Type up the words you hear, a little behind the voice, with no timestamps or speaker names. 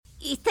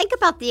you think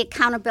about the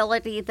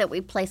accountability that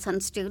we place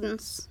on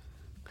students.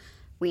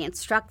 We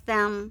instruct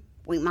them,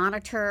 we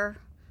monitor,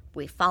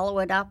 we follow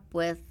it up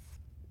with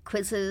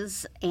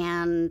quizzes,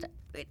 and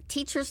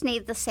teachers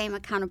need the same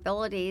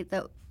accountability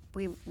that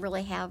we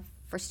really have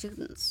for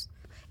students.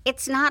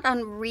 It's not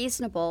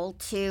unreasonable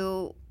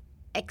to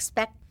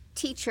expect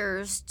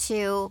teachers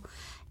to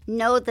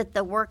know that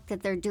the work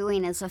that they're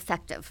doing is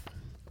effective.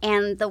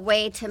 And the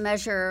way to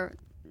measure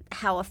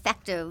how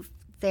effective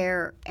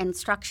their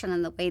instruction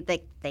and the way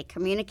they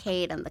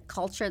communicate and the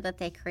culture that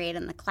they create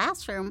in the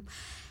classroom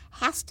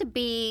has to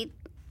be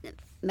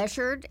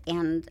measured,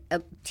 and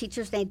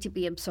teachers need to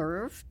be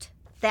observed.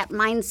 That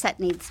mindset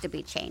needs to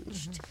be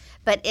changed. Mm-hmm.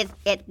 But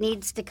it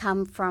needs to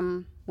come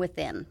from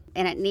within,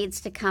 and it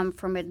needs to come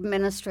from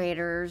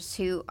administrators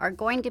who are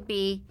going to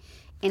be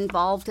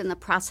involved in the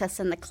process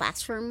in the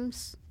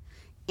classrooms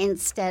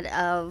instead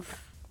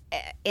of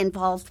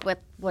involved with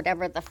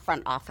whatever the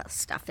front office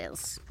stuff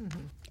is. Mm-hmm.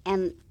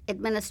 And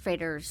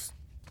administrators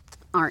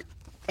aren't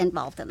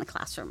involved in the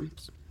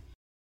classrooms.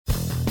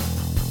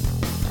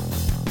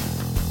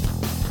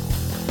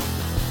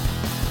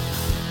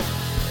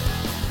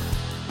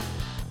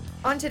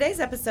 On today's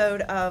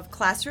episode of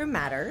Classroom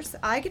Matters,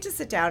 I get to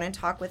sit down and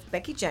talk with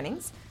Becky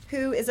Jennings,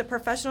 who is a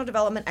professional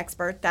development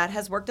expert that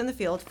has worked in the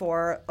field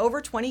for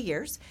over 20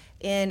 years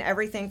in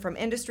everything from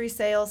industry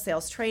sales,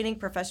 sales training,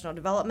 professional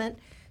development.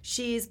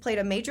 She's played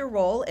a major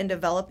role in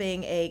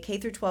developing a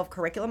K-12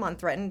 curriculum on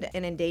threatened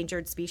and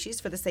endangered species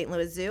for the St.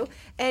 Louis Zoo.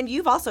 And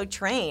you've also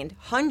trained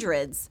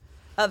hundreds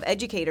of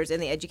educators in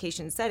the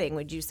education setting.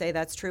 Would you say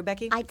that's true,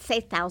 Becky? I'd say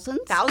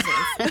thousands.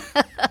 Thousands.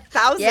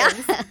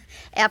 Thousands. Yeah.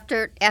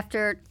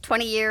 After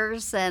 20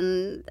 years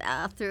and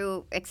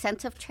through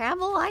extensive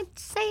travel, I'd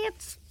say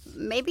it's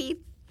maybe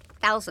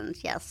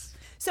thousands, yes.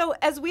 So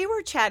as we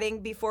were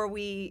chatting before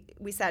we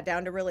sat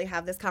down to really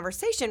have this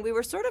conversation, we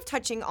were sort of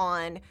touching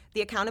on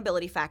the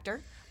accountability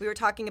factor. We were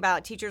talking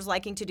about teachers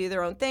liking to do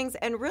their own things,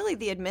 and really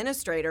the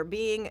administrator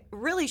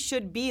really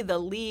should be the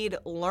lead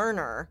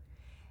learner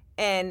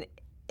and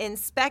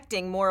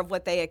inspecting more of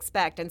what they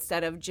expect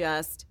instead of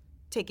just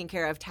taking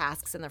care of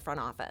tasks in the front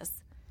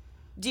office.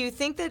 Do you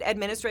think that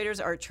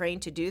administrators are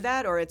trained to do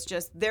that, or it's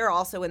just they're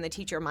also in the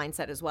teacher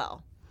mindset as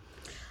well?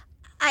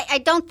 I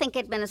don't think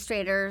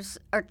administrators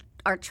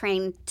are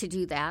trained to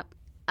do that.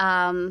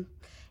 And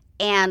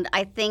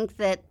I think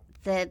that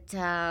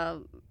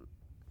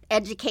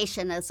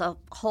education as a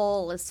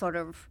whole is sort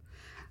of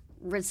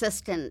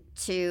resistant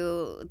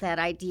to that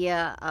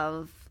idea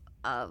of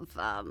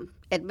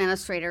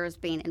administrators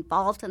being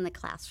involved in the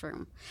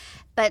classroom.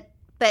 But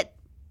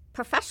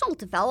professional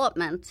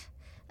development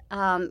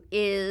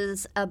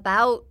is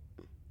about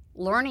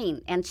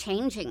learning and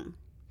changing.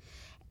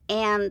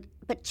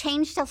 But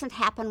change doesn't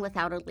happen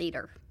without a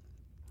leader.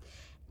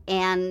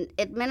 And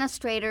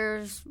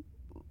administrators,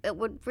 it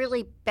would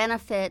really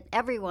benefit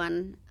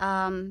everyone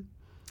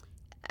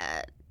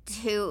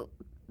to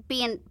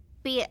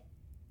be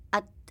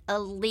a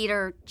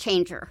leader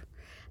changer,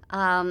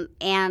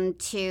 and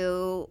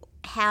to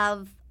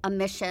have a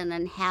mission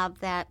and have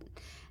that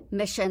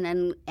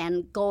mission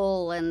and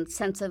goal and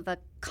sense of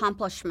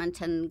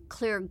accomplishment and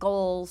clear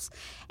goals.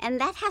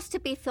 And that has to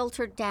be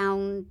filtered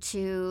down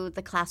to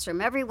the classroom.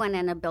 Everyone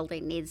in a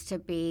building needs to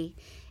be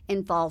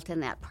involved in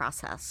that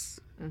process.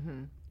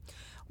 Mm-hmm.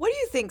 What do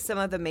you think some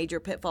of the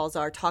major pitfalls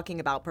are talking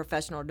about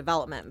professional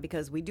development?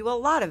 Because we do a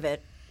lot of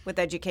it with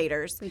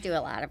educators. We do a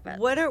lot of it.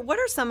 What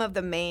are some of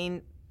the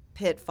main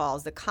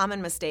pitfalls, the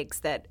common mistakes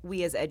that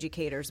we as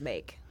educators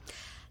make?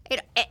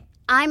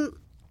 I'm,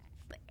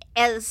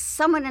 as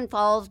someone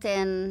involved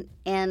in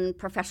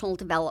professional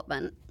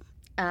development,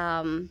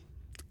 and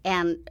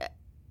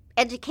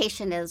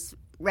education is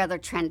rather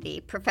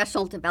trendy.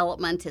 Professional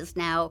development is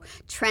now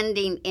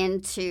trending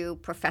into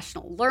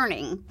professional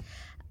learning.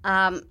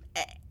 And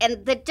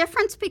the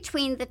difference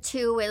between the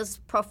two is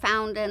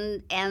profound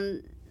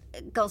and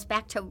goes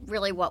back to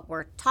really what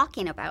we're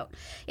talking about.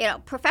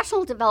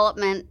 Professional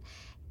development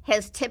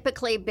has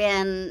typically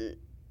been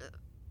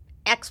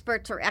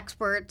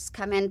experts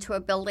come into a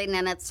building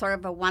and it's sort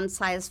of a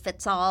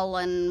one-size-fits-all,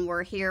 and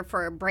we're here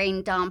for a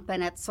brain dump,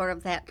 and it's sort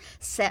of that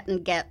set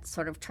and get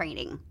sort of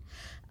training.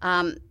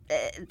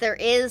 There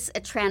is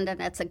a trend,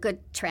 and it's a good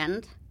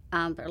trend. There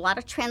are a lot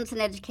of trends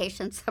in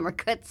education. Some are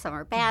good, some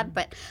are bad, mm-hmm.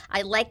 But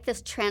I like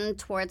this trend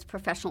towards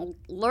professional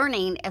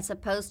learning as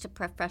opposed to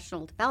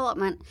professional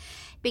development,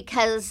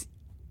 because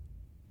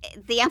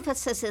the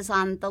emphasis is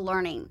on the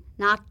learning,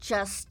 not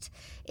just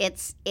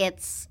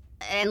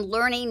and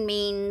learning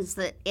means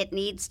that it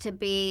needs to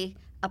be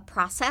a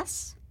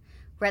process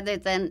rather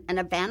than an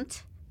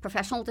event.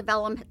 Professional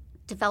development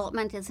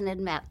is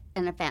an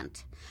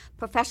event.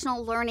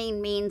 Professional learning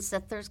means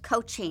that there's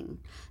coaching,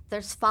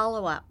 there's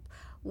follow-up.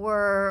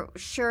 We're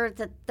sure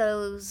that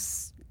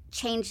those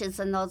changes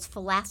and those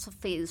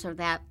philosophies or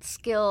that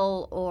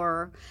skill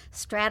or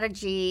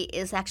strategy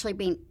is actually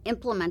being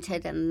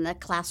implemented in the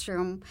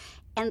classroom,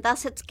 and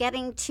thus it's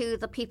getting to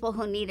the people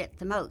who need it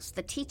the most,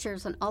 the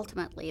teachers and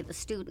ultimately the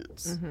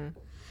students. Mm-hmm.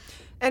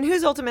 And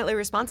who's ultimately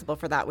responsible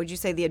for that? Would you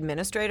say the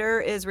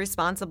administrator is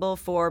responsible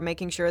for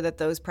making sure that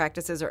those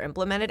practices are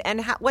implemented?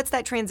 And what's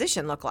that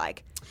transition look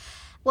like?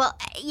 Well,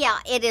 yeah,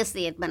 it is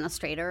the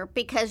administrator,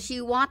 because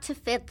you want to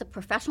fit the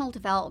professional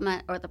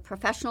development or the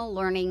professional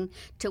learning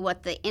to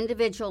what the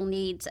individual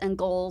needs and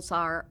goals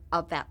are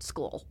of that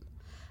school.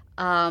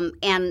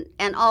 And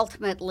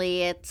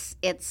ultimately,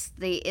 it's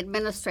the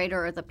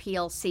administrator or the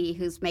PLC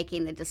who's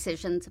making the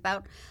decisions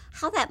about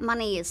how that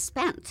money is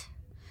spent.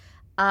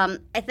 I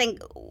think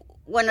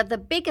one of the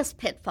biggest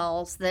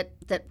pitfalls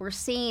that we're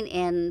seeing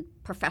in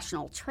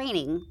professional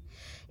training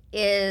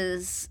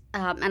is,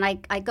 and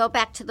I go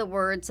back to the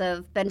words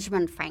of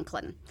Benjamin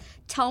Franklin,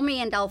 tell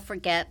me and I'll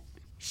forget,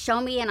 show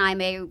me and I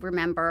may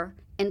remember,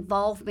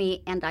 involve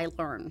me and I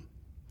learn.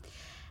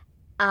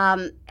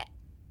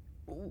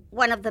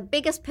 One of the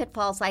biggest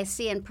pitfalls I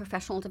see in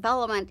professional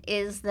development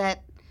is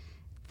that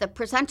the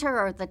presenter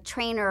or the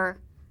trainer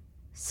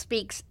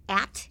speaks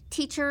at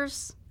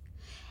teachers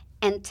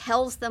and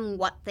tells them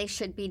what they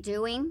should be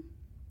doing,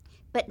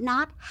 but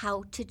not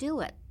how to do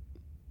it.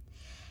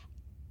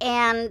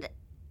 And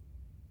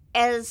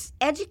as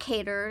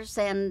educators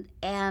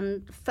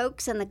and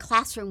folks in the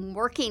classroom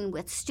working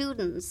with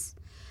students,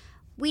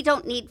 we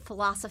don't need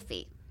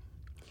philosophy.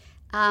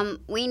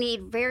 We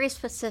need very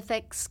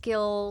specific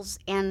skills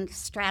and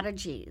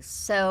strategies.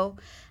 So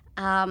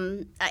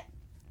an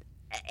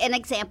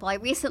example, I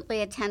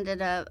recently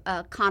attended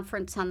a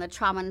conference on the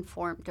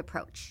trauma-informed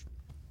approach.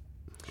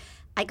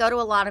 I go to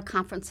a lot of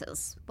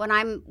conferences. When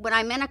I'm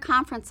in a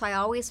conference, I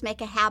always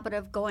make a habit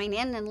of going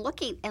in and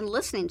looking and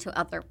listening to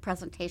other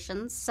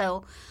presentations.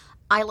 So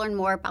I learn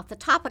more about the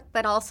topic,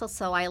 but also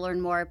so I learn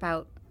more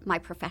about my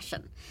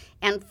profession.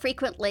 And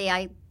frequently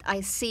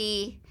I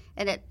see,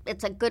 and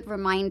it's a good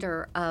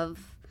reminder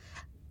of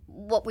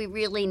what we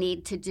really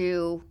need to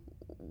do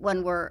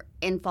when we're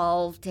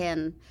involved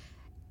in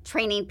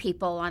training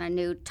people on a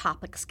new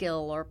topic,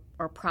 skill,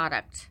 or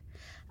product.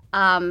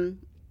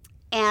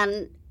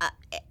 And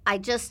I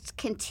just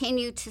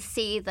continue to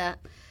see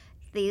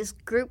these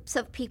groups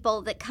of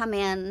people that come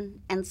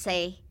in and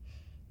say,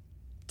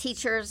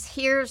 teachers,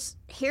 here's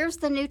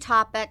the new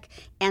topic,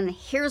 and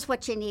here's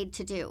what you need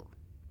to do.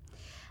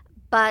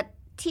 But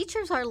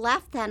teachers are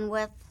left then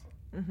with,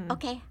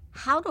 okay,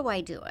 how do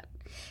I do it?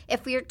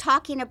 If we're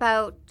talking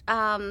about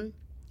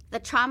the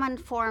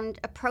trauma-informed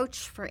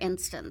approach, for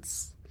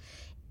instance,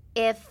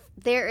 if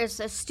there is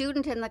a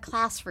student in the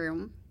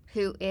classroom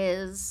who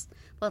is,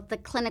 what the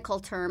clinical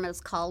term is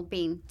called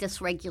being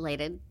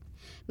dysregulated,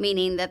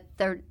 meaning that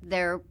they're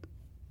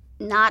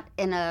not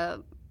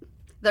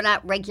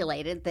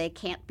regulated, they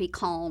can't be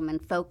calm and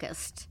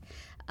focused.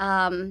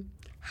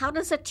 How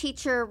does a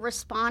teacher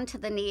respond to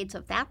the needs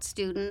of that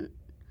student?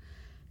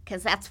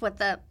 Because that's what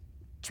the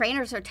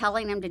trainers are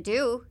telling them to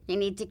do. You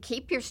need to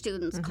keep your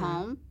students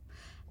calm.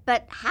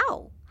 But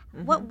how?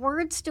 What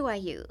words do I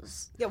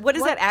use? Yeah, what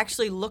does that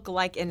actually look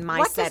like in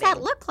my setting? What does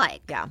that look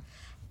like? Yeah.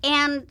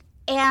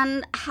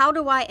 And how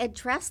do I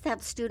address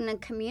that student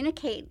and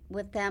communicate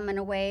with them in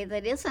a way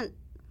that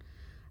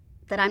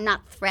I'm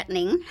not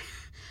threatening,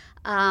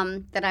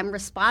 that I'm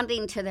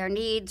responding to their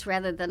needs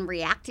rather than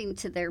reacting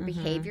to their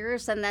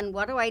behaviors? And then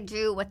what do I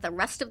do with the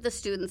rest of the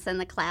students in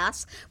the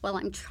class while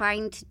I'm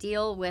trying to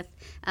deal with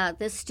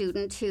this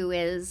student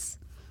whose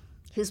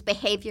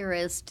behavior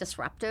is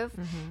disruptive?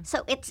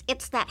 So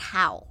it's that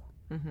how.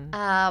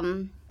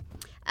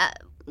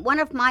 One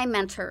of my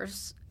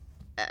mentors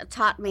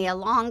taught me a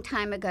long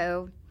time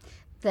ago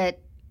that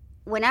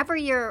whenever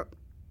you're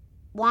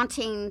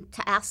wanting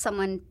to ask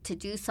someone to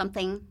do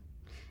something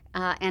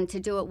and to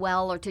do it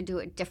well or to do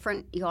it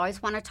different, you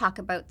always want to talk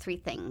about three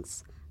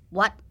things: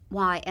 what,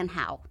 why, and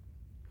how.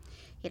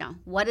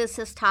 What is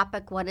this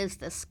topic? What is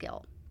this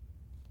skill?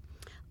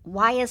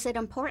 Why is it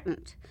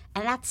important?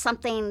 And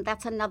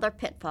that's another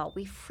pitfall.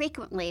 We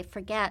frequently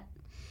forget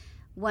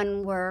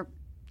when we're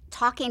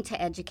talking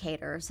to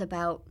educators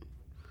about,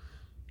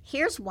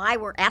 here's why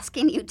we're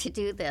asking you to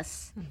do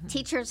this.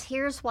 Teachers,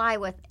 here's why,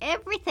 with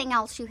everything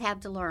else you have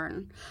to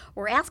learn,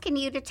 we're asking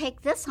you to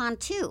take this on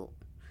too.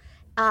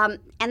 And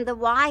the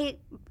why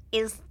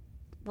is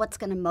what's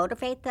going to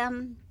motivate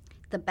them,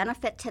 the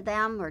benefit to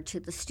them or to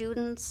the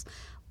students.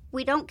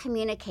 We don't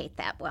communicate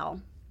that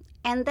well.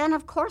 And then,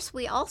 of course,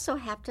 we also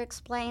have to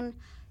explain,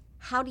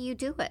 how do you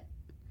do it?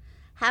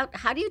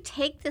 How do you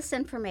take this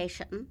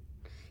information?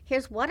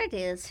 Here's what it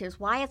is, here's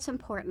why it's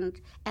important,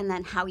 and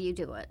then how you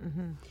do it.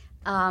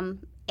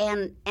 And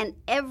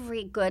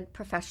every good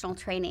professional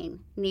training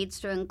needs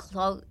to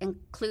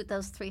include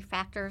those three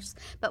factors,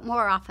 but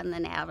more often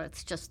than not,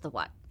 it's just the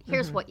what.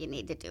 Here's what you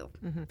need to do.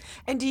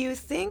 And do you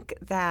think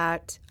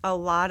that a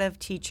lot of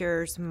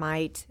teachers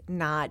might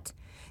not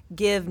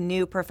give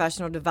new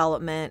professional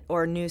development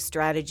or new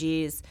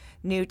strategies,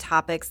 new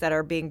topics that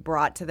are being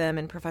brought to them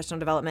in professional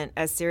development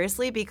as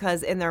seriously,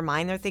 because in their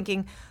mind they're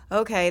thinking,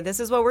 okay, this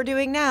is what we're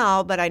doing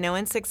now, but I know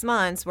in 6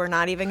 months we're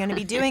not even going to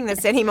be doing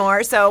this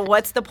anymore, so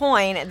what's the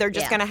point? They're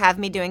just going to have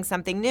me doing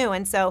something new.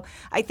 And so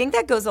I think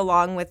that goes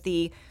along with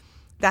the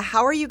the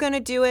how are you going to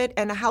do it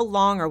and how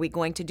long are we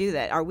going to do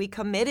that? Are we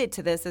committed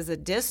to this as a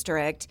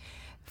district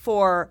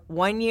for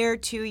 1 year,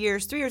 2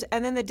 years, 3 years,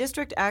 and then the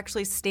district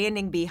actually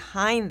standing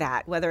behind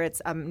that, whether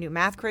it's a new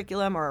math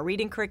curriculum or a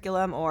reading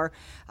curriculum or,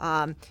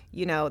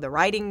 the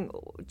writing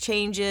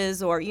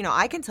changes or,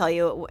 I can tell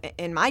you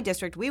in my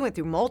district, we went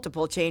through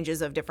multiple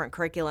changes of different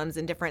curriculums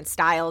and different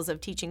styles of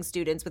teaching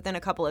students within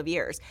a couple of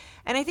years.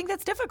 And I think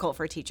that's difficult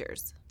for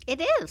teachers.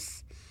 It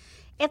is.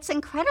 It's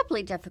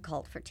incredibly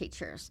difficult for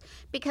teachers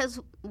because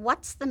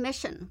what's the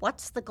mission?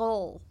 What's the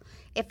goal?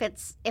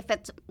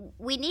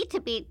 We need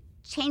to be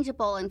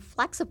changeable and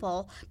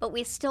flexible, but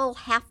we still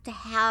have to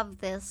have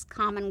this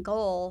common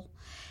goal.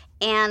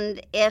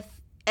 And if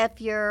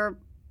you're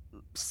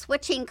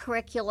switching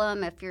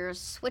curriculum, if you're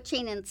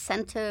switching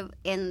incentive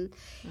and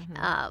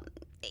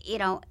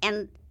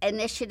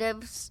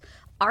initiatives,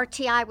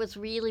 RTI was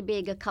really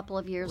big a couple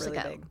of years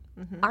ago.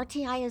 Mm-hmm.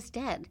 RTI is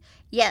dead.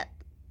 Yet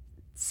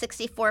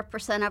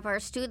 64% of our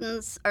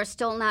students are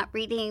still not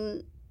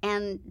reading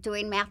and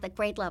doing math at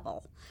grade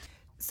level.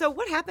 So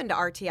what happened to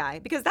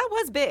RTI? Because that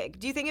was big.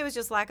 Do you think it was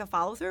just lack of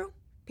follow-through?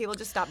 People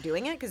just stopped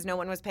doing it because no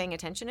one was paying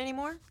attention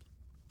anymore?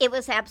 It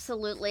was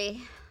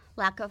absolutely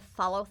lack of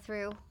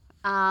follow-through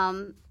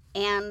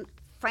and,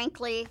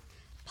 frankly,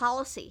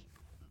 policy.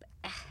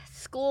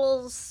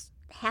 Schools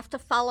have to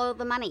follow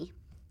the money.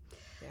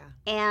 Yeah.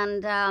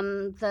 And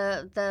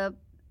the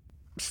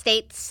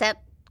state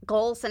set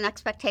goals and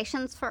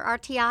expectations for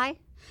RTI.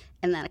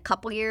 And then a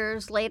couple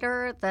years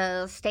later,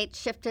 the state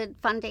shifted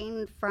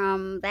funding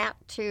from that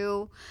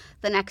to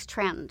the next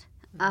trend,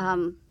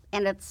 and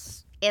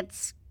it's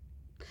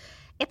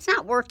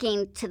not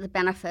working to the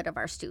benefit of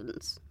our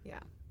students. Yeah.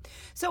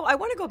 So I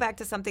want to go back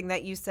to something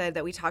that you said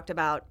that we talked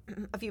about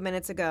a few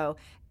minutes ago,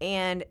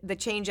 and the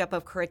change up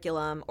of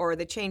curriculum or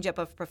the change up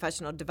of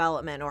professional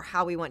development or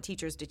how we want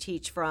teachers to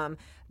teach from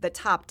the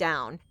top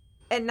down.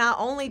 And not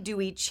only do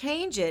we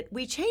change it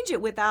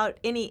without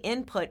any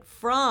input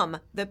from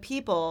the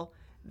people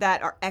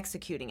that are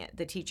executing it,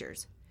 the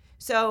teachers.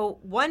 So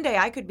one day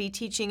I could be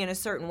teaching in a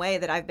certain way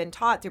that I've been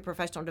taught through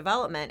professional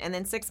development, and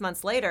then 6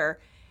 months later,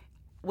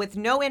 with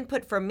no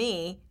input from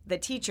me, the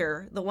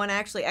teacher, the one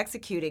actually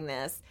executing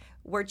this,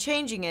 we're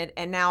changing it,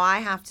 and now I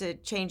have to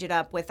change it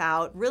up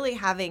without really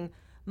having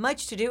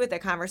much to do with the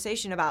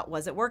conversation about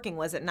was it working,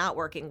 was it not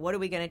working, what are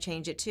we going to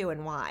change it to,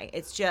 and why.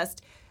 It's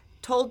just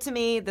told to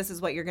me, this is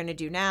what you're going to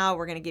do now.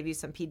 We're going to give you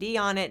some PD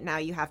on it. Now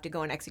you have to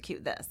go and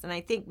execute this. And I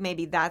think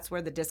maybe that's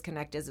where the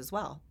disconnect is as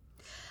well.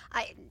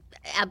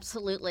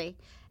 Absolutely.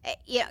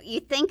 You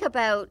think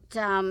about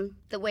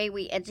the way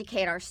we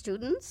educate our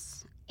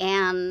students,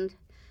 and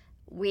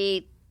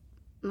we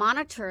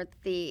monitor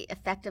the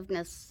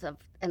effectiveness of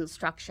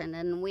instruction,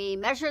 and we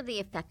measure the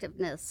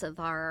effectiveness of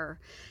our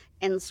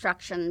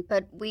instruction,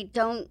 but we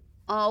don't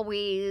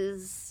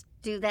always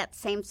do that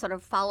same sort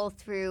of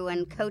follow-through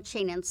and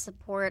coaching and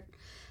support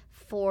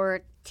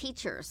for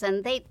teachers.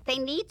 And they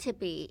need to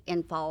be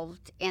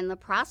involved in the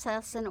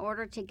process in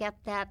order to get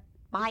that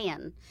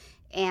buy-in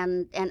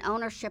and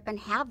ownership and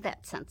have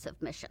that sense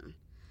of mission.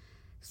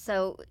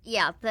 So,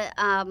 yeah,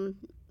 the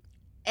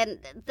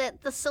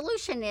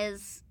solution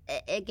is,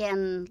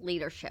 again,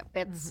 leadership.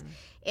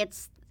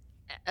 It's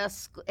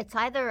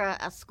either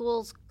a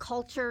school's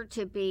culture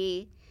to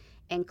be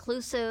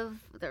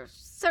inclusive. There's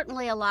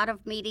certainly a lot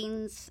of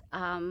meetings.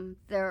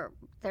 There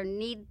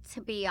need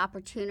to be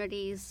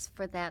opportunities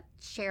for that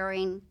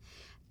sharing,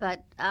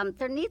 but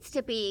there needs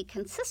to be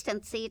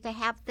consistency to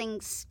have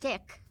things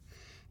stick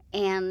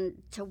and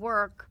to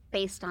work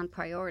based on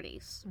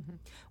priorities. Mm-hmm.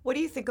 What do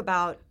you think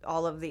about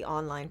all of the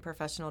online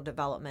professional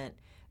development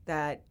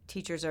that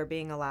teachers are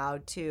being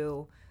allowed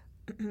to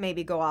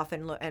maybe go off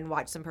and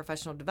watch some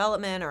professional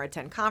development or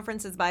attend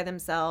conferences by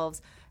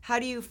themselves? How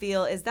do you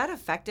feel? Is that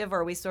effective, or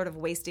are we sort of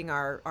wasting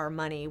our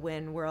money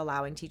when we're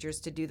allowing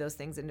teachers to do those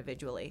things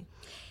individually?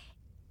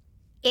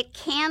 It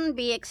can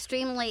be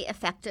extremely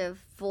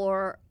effective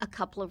for a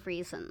couple of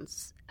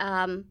reasons.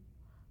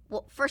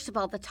 Well, first of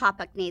all, the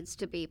topic needs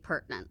to be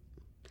pertinent.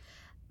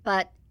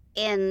 But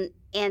in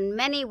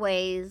many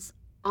ways,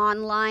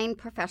 online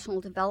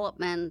professional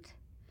development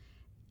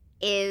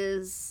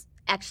is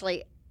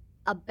actually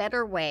a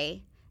better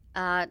way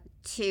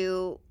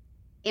to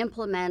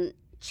implement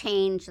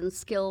change and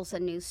skills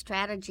and new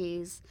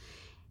strategies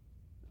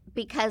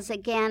because,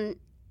 again,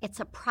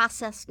 it's a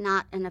process,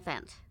 not an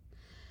event.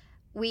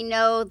 We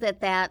know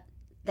that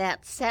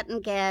set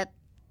and get,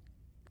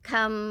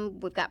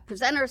 we've got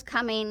presenters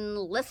coming,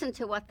 listen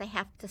to what they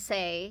have to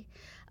say.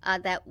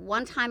 That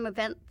one-time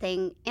event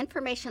thing,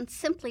 information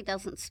simply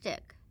doesn't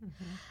stick.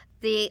 Mm-hmm.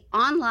 The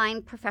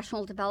online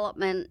professional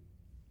development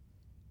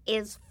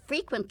is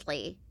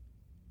frequently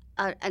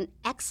an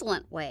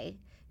excellent way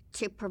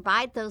to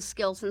provide those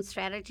skills and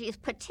strategies,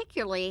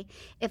 particularly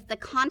if the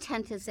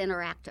content is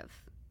interactive.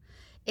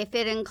 If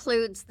it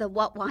includes the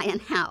what, why,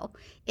 and how.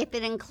 If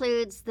it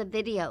includes the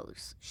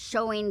videos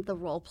showing the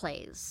role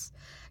plays,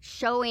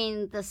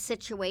 showing the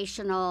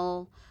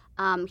situational,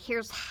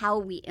 here's how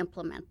we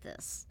implement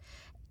this.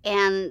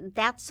 And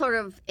that sort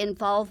of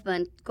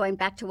involvement, going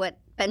back to what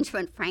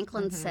Benjamin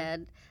Franklin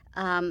said,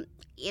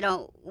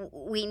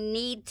 we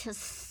need to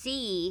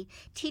see,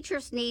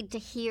 teachers need to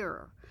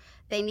hear.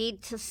 They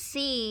need to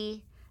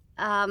see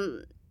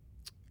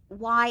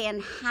why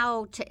and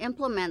how to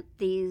implement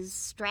these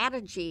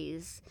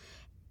strategies.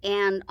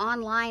 And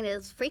online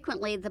is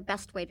frequently the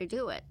best way to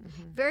do it.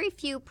 Very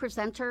few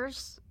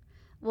presenters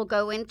will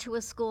go into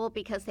a school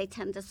because they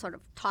tend to sort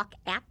of talk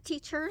at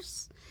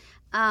teachers.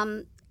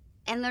 And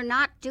they're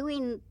not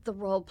doing the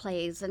role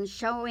plays and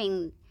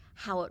showing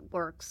how it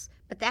works.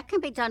 But that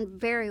can be done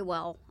very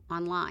well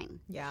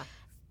online. Yeah.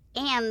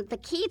 And the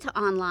key to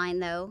online,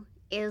 though,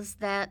 is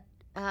that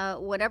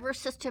whatever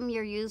system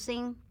you're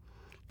using,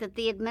 that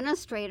the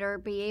administrator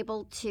be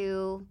able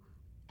to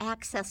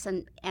access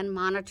and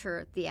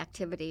monitor the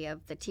activity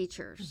of the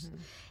teachers.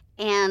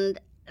 And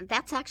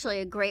that's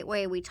actually a great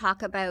way we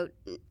talk about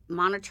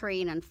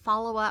monitoring and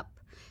follow-up.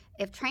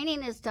 If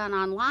training is done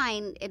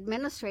online,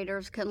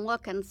 administrators can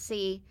look and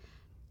see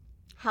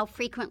how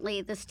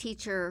frequently this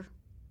teacher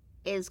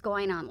is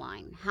going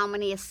online, how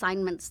many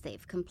assignments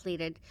they've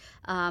completed.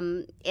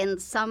 In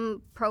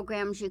some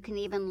programs, you can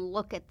even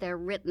look at their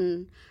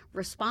written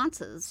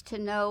responses to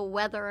know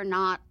whether or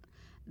not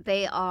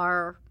they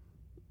are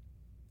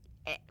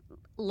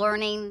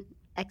learning,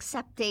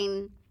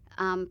 accepting,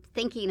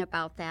 thinking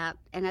about that.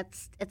 And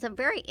it's a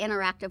very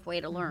interactive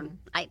way to learn.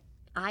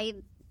 I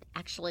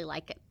actually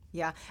like it.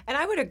 Yeah, and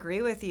I would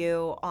agree with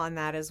you on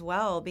that as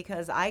well,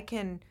 because I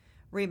can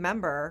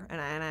remember,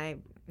 and I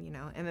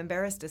am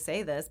embarrassed to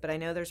say this, but I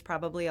know there's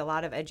probably a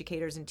lot of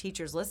educators and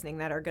teachers listening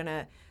that are going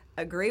to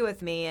agree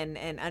with me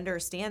and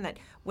understand that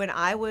when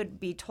I would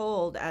be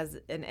told as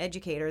an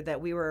educator that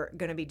we were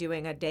going to be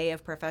doing a day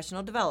of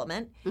professional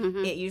development,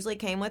 it usually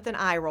came with an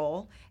eye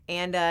roll.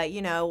 And,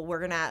 we're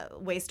going to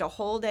waste a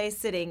whole day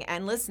sitting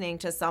and listening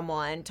to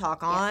someone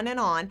talk on and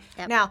on.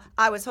 Yep. Now,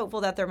 I was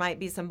hopeful that there might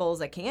be some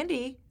bowls of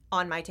candy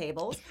on my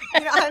tables.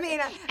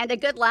 And a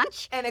good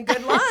lunch.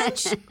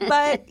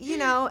 But,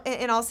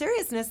 in all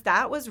seriousness,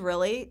 that was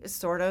really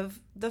sort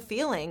of the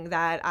feeling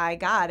that I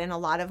got and a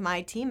lot of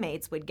my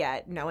teammates would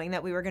get, knowing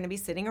that we were going to be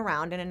sitting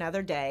around in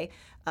another day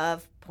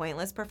of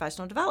pointless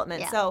professional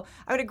development. Yeah. So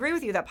I would agree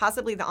with you that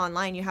possibly the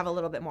online, you have a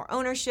little bit more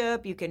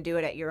ownership. You can do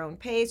it at your own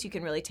pace. You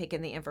can really take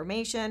in the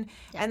information.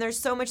 Yeah. And there's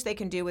so much they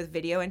can do with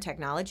video and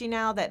technology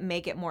now that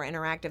make it more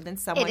interactive than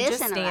someone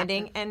just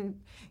standing and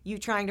you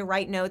trying to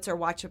write notes or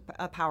watch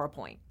a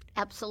PowerPoint.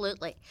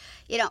 Absolutely.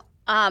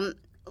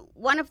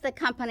 One of the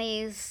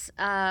companies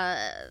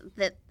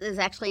that is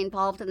actually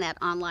involved in that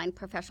online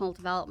professional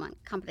development,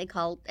 company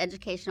called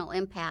Educational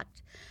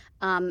Impact,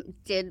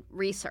 did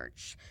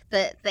research.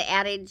 The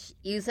adage,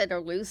 use it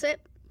or lose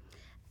it,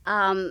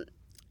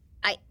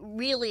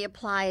 really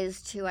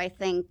applies to, I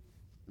think,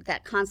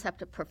 that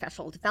concept of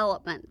professional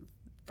development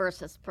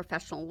versus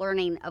professional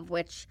learning, of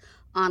which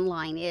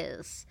online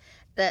is.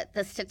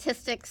 The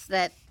statistics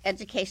that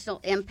Educational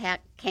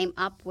Impact came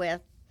up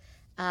with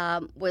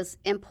was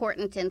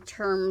important in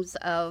terms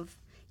of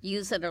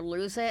use it or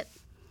lose it.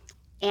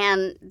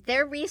 And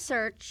their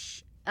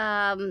research,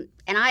 and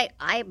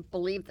I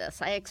believe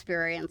this, I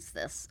experience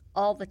this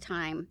all the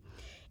time,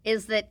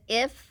 is that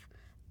if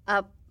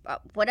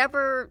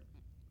whatever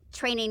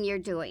training you're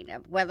doing,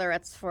 whether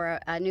it's for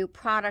a new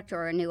product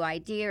or a new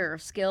idea or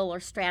skill or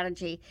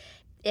strategy,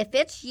 if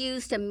it's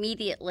used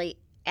immediately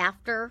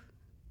after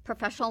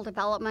professional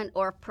development,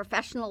 or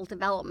professional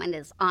development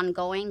is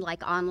ongoing,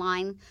 like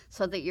online,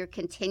 so that you're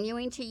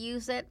continuing to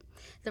use it,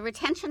 the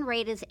retention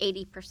rate is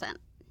 80%.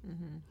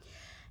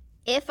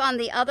 If, on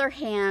the other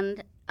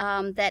hand,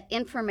 that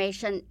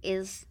information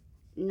is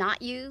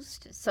not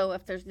used, so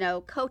if there's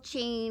no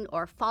coaching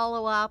or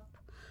follow-up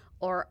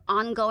or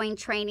ongoing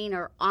training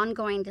or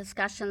ongoing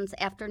discussions,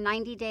 after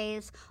 90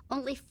 days,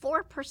 only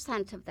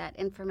 4% of that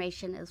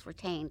information is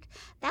retained.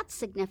 That's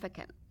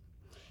significant.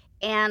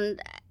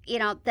 And,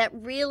 that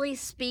really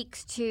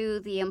speaks to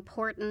the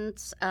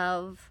importance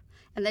of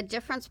and the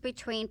difference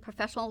between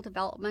professional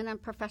development and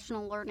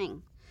professional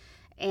learning.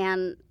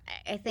 And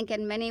I think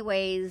in many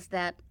ways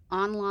that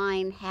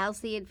online has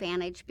the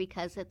advantage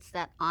because it's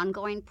that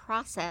ongoing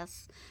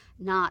process,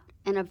 not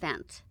an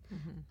event.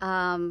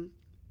 And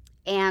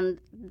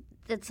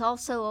it's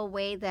also a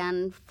way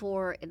then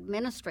for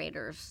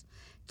administrators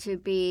to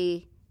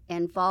be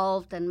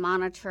involved and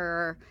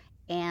monitor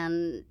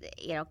and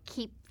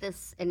keep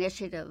this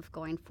initiative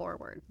going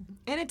forward.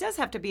 And it does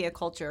have to be a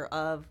culture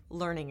of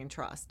learning and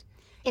trust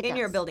in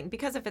your building,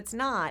 because if it's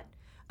not,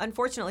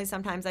 unfortunately,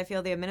 sometimes I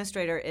feel the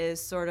administrator is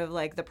sort of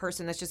like the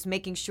person that's just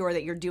making sure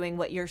that you're doing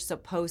what you're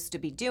supposed to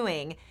be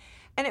doing.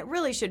 And it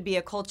really should be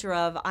a culture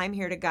of, I'm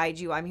here to guide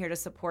you, I'm here to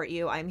support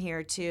you, I'm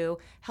here to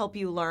help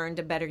you learn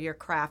to better your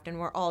craft, and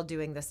we're all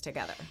doing this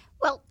together.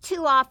 Well,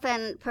 too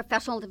often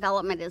professional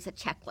development is a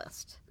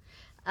checklist.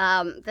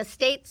 The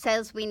state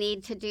says we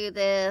need to do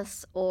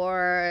this,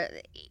 or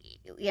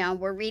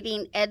we're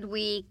reading Ed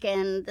Week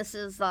and this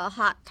is a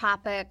hot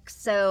topic,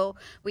 so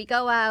we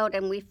go out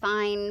and we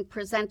find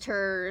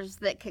presenters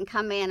that can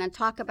come in and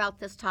talk about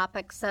this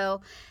topic.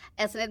 So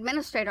as an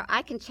administrator,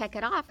 I can check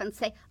it off and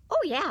say, oh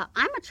yeah,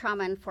 I'm a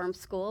trauma-informed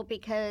school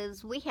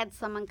because we had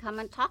someone come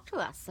and talk to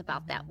us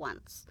about that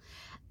once.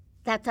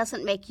 That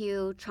doesn't make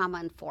you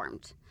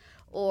trauma-informed,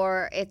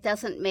 or it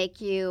doesn't make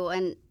you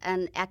an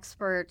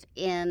expert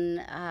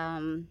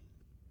in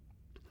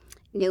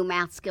new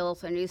math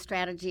skills or new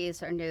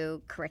strategies or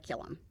new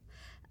curriculum.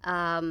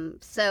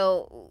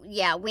 So,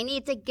 yeah, we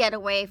need to get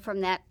away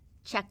from that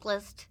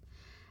checklist.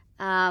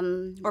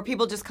 Or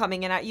people just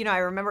coming in. I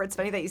remember, it's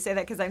funny that you say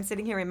that because I'm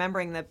sitting here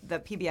remembering the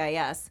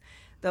PBIS,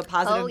 the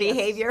positive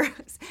behavior.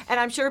 Yes. And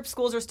I'm sure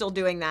schools are still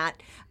doing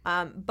that.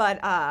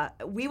 But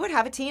we would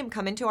have a team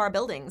come into our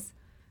buildings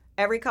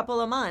every couple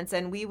of months,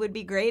 and we would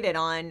be graded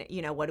on,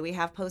 what do we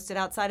have posted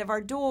outside of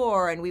our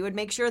door, and we would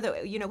make sure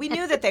that, we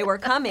knew that they were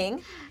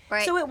coming.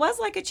 Right. So it was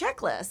like a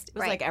checklist. It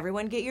was like,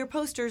 everyone get your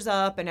posters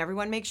up, and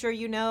everyone make sure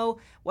you know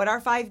what our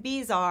 5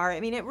 Bs are.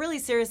 I mean, it really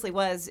seriously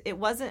was. It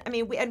wasn't,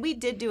 we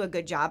did do a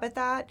good job at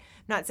that.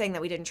 I'm not saying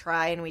that we didn't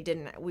try and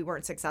we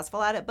weren't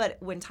successful at it, but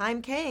when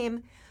time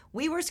came,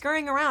 we were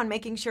scurrying around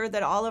making sure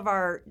that all of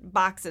our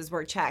boxes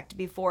were checked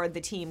before the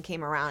team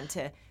came around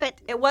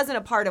But it wasn't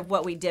a part of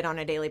what we did on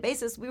a daily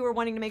basis. We were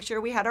wanting to make sure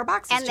we had our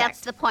boxes checked. And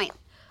that's the point.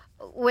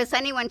 Was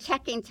anyone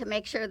checking to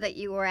make sure that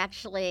you were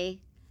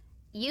actually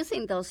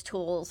using those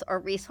tools or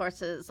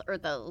resources or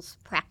those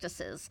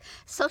practices?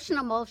 Social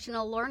and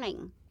emotional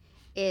learning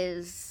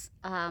is,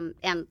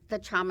 and the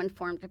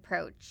trauma-informed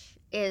approach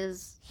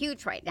is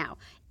huge right now.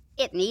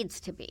 It needs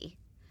to be.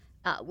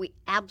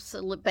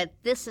 But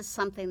this is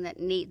something that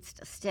needs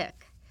to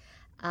stick.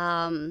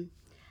 And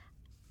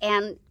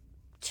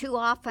too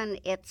often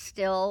it's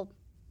still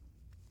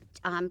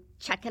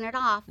checking it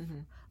off.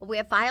 Mm-hmm. We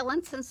have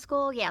violence in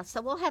school, yeah. So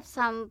we'll have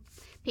some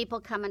people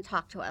come and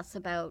talk to us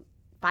about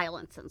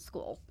violence in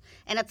school.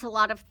 And it's a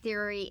lot of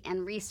theory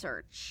and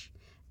research.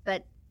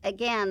 But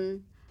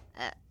again,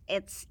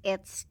 it's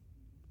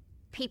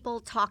people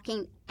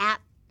talking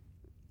at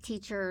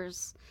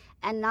teachers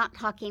and not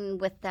talking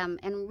with them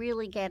and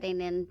really getting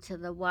into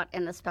the what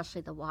and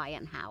especially the why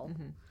and how.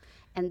 Mm-hmm.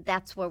 And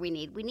that's where we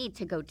need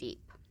to go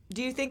deep.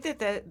 Do you think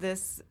that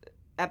this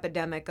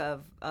epidemic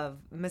of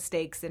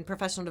mistakes in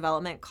professional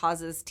development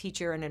causes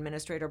teacher and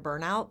administrator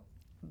burnout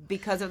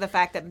because of the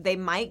fact that they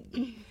might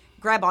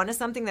grab onto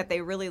something that they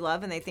really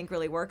love and they think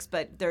really works,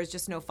 but there's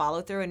just no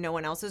follow through and no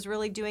one else is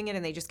really doing it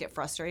and they just get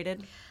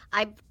frustrated?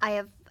 I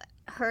have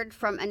heard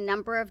from a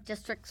number of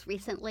districts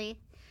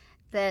recently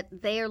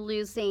that they are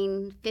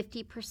losing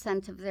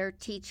 50% of their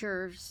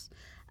teachers,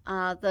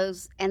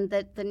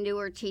 the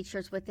newer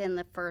teachers within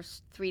the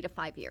first 3 to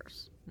 5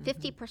 years.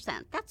 Mm-hmm.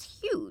 50%.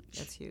 That's huge.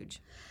 That's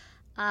huge.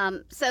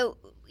 So,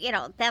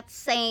 that's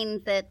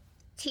saying that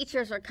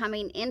teachers are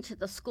coming into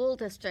the school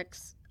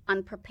districts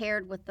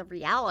unprepared with the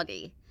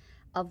reality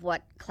of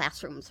what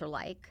classrooms are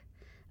like.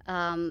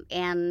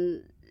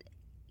 And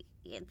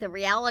the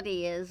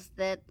reality is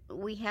that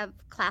we have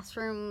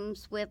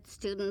classrooms with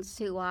students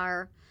who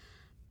are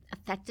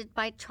affected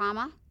by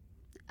trauma,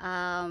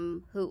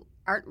 who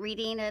aren't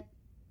reading at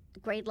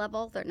grade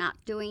level, they're not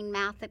doing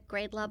math at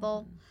grade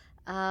level,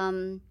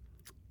 and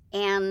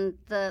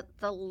the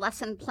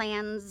lesson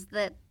plans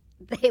that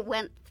they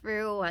went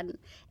through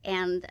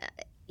and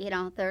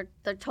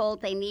they're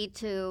told they need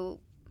to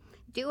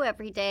do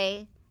every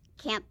day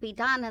can't be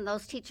done, and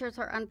those teachers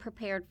are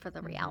unprepared for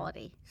the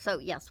reality. So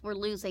yes, we're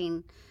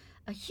losing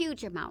a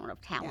huge amount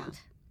of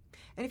talent. Yeah.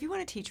 And if you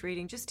want to teach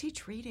reading, just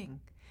teach reading.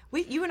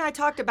 You and I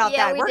talked about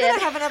that. We're going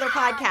to have another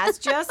podcast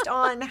just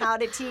on how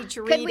to teach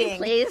reading. Could we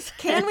please?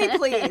 Can we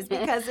please?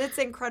 Because it's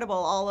incredible,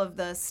 all of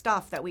the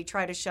stuff that we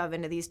try to shove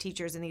into these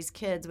teachers and these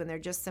kids when they're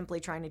just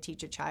simply trying to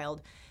teach a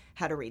child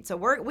how to read. So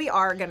we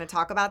are going to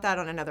talk about that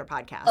on another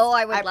podcast. Oh,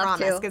 I would love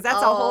to. Because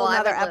that's a whole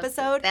other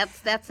episode.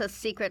 That's a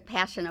secret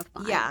passion of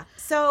mine. Yeah.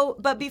 So,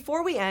 but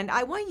before we end,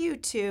 I want you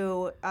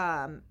to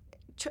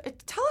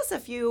tell us a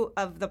few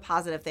of the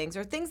positive things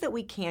or things that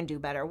we can do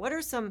better. What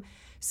are some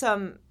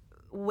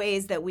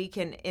ways that we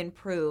can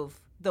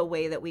improve the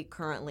way that we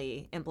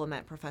currently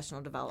implement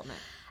professional development?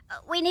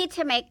 We need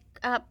to make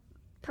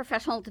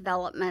professional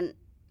development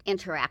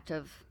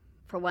interactive,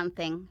 for one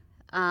thing.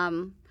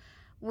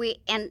 We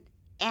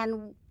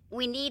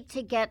need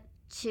to get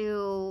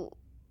to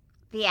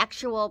the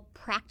actual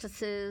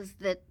practices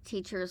that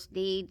teachers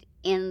need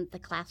in the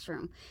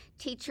classroom.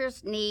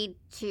 Teachers need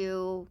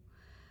to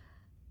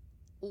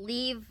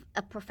leave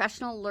a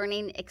professional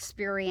learning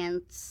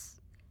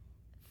experience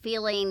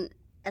feeling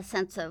a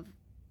sense of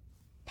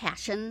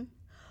passion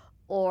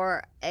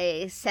or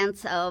a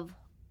sense of,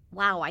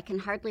 wow, I can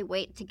hardly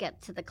wait to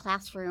get to the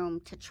classroom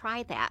to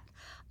try that.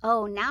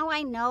 Oh, now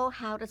I know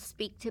how to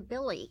speak to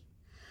Billy.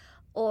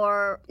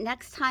 Or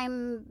next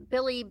time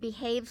Billy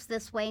behaves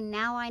this way,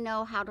 now I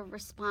know how to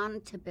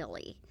respond to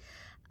Billy.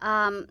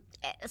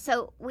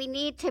 So we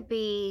need to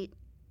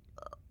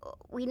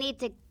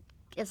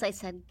as I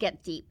said,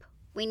 get deep.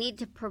 We need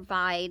to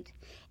provide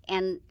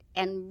and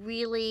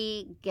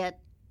really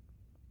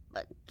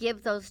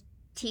give those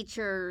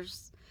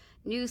teachers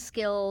new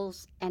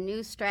skills and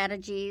new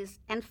strategies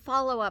and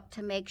follow up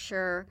to make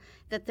sure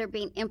that they're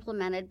being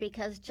implemented,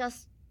 because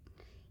just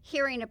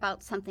hearing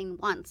about something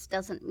once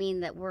doesn't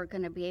mean that we're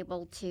going to be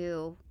able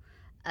to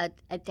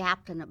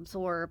adapt and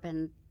absorb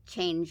and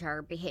change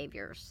our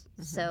behaviors.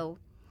 Mm-hmm. So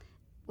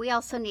we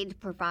also need to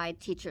provide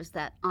teachers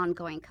that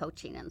ongoing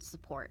coaching and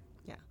support.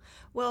 Yeah.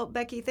 Well,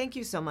 Becky, thank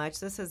you so much.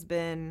 This has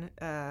been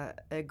a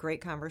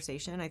great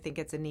conversation. I think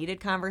it's a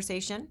needed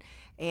conversation,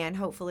 and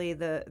hopefully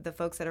the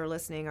folks that are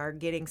listening are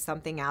getting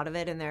something out of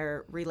it and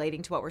they're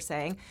relating to what we're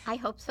saying. I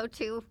hope so,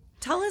 too.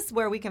 Tell us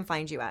where we can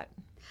find you at.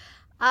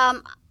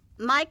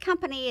 My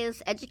company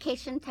is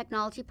Education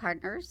Technology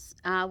Partners.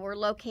 We're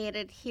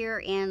located here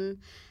in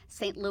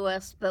St.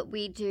 Louis, but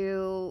we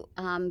do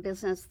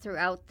business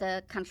throughout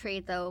the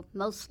country, though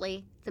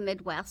mostly the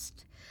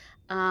Midwest.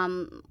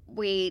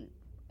 We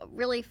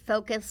really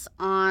focus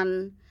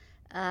on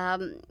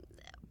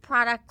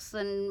products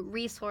and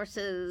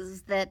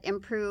resources that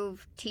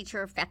improve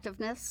teacher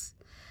effectiveness.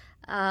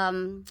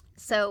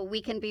 So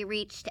we can be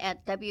reached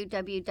at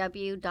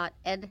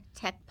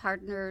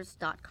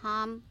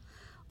www.edtechpartners.com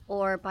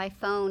or by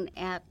phone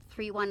at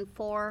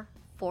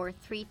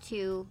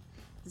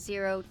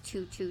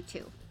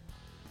 314-432-0222.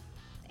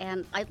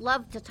 And I'd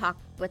love to talk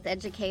with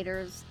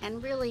educators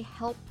and really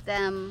help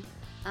them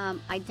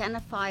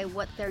identify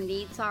what their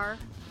needs are,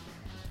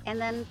 and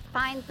then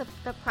find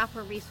the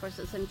proper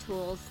resources and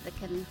tools that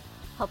can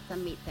help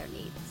them meet their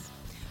needs.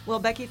 Well,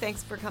 Becky,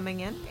 thanks for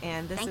coming in.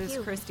 And this Thank is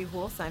you. Christy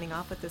Houle signing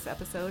off with this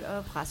episode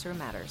of Classroom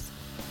Matters.